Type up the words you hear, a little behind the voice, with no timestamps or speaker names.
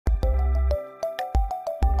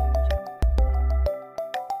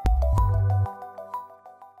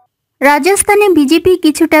রাজস্থানে বিজেপি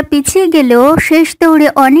কিছুটা পিছিয়ে গেলেও শেষ দৌড়ে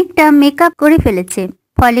অনেকটা মেকআপ করে ফেলেছে।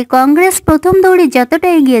 ফলে কংগ্রেস প্রথম দৌড়ে যতটা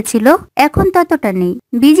এগিয়েছিল এখন ততটা নেই।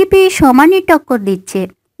 বিজেপি সমানই টক্কর দিচ্ছে।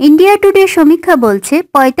 ইন্ডিয়া টুডে সমীক্ষা বলছে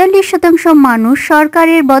 ৪৫% মানুষ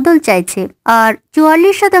সরকারের বদল চাইছে, আর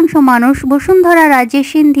 ৪৪% মানুষ বসুন্ধরা রাজে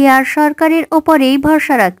সিন্ধিয়ার সরকারের ওপরেই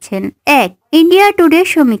ভরসা রাখছেন। ইন্ডিয়া টুডে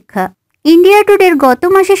সমীক্ষা। ইন্ডিয়া টুডের গত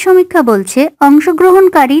মাসের সমীক্ষা বলছে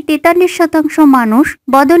অংশগ্রহণকারী ৪৩% মানুষ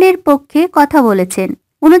বদলের পক্ষে কথা বলেছেন।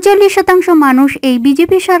 ৩৯% মানুষ এই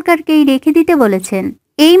বিজেপি সরকারকেই রেখে দিতে বলেছেন।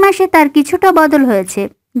 এই মাসে তার কিছুটা বদল হয়েছে,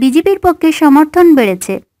 বিজেপির পক্ষে সমর্থন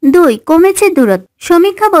বেড়েছে। কমেছে দূরত্ব।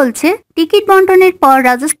 সমীক্ষা বলছে টিকিট বন্টনের পর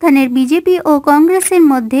রাজস্থানের বিজেপি ও কংগ্রেসের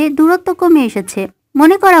মধ্যে দূরত্ব কমে এসেছে।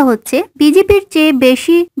 মনে করা হচ্ছে বিজেপির চেয়ে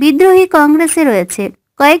বেশি বিদ্রোহী কংগ্রেসে রয়েছে।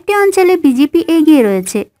 কয়েকটি অঞ্চলে বিজেপি এগিয়ে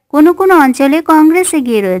রয়েছে, কোনো অঞ্চলে কংগ্রেস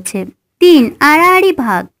এগিয়ে রয়েছে। আড়াআড়ি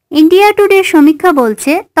ভাগ। ইন্ডিয়া টুডের সমীক্ষা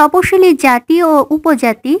বলছে তপশিলি জাতি ও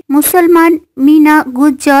উপজাতি, মুসলমান, মিনা,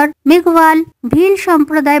 গুজ্জর, মেঘওয়াল, ভিল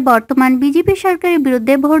সম্প্রদায় বর্তমান বিজেপি সরকারের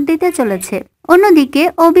বিরুদ্ধে ভোট দিতে চলেছে। অন্যদিকে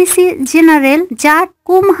ওবিসি, জেনারেল, জাট,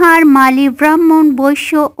 কুমহার, মালি, ব্রাহ্মণ,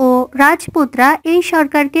 বৈশ্য ও রাজপুতরা এই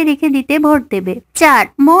সরকারকে রেখে দিতে ভোট দেবে।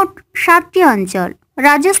 মোট 7টি অঞ্চল।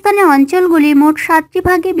 রাজস্থানের অঞ্চলগুলি মোট 7টি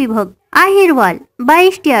ভাগে বিভক্ত। আহিরওয়াল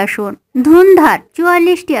 22টি আসন, ধুনধার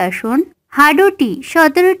 44টি আসন, হাডোটি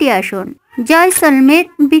 17টি আসন, জয়সলমের,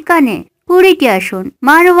 বিকানের 20টি আসন,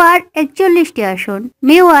 মারওয়ার 41টি আসন,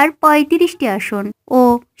 মেওয়ার 35টি আসন ও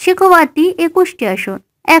শেখাওয়াতি 21টি আসন।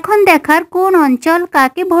 এখন দেখার কোন অঞ্চল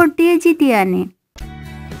কাকে ভোট দিয়ে জিতিয়ে আনে।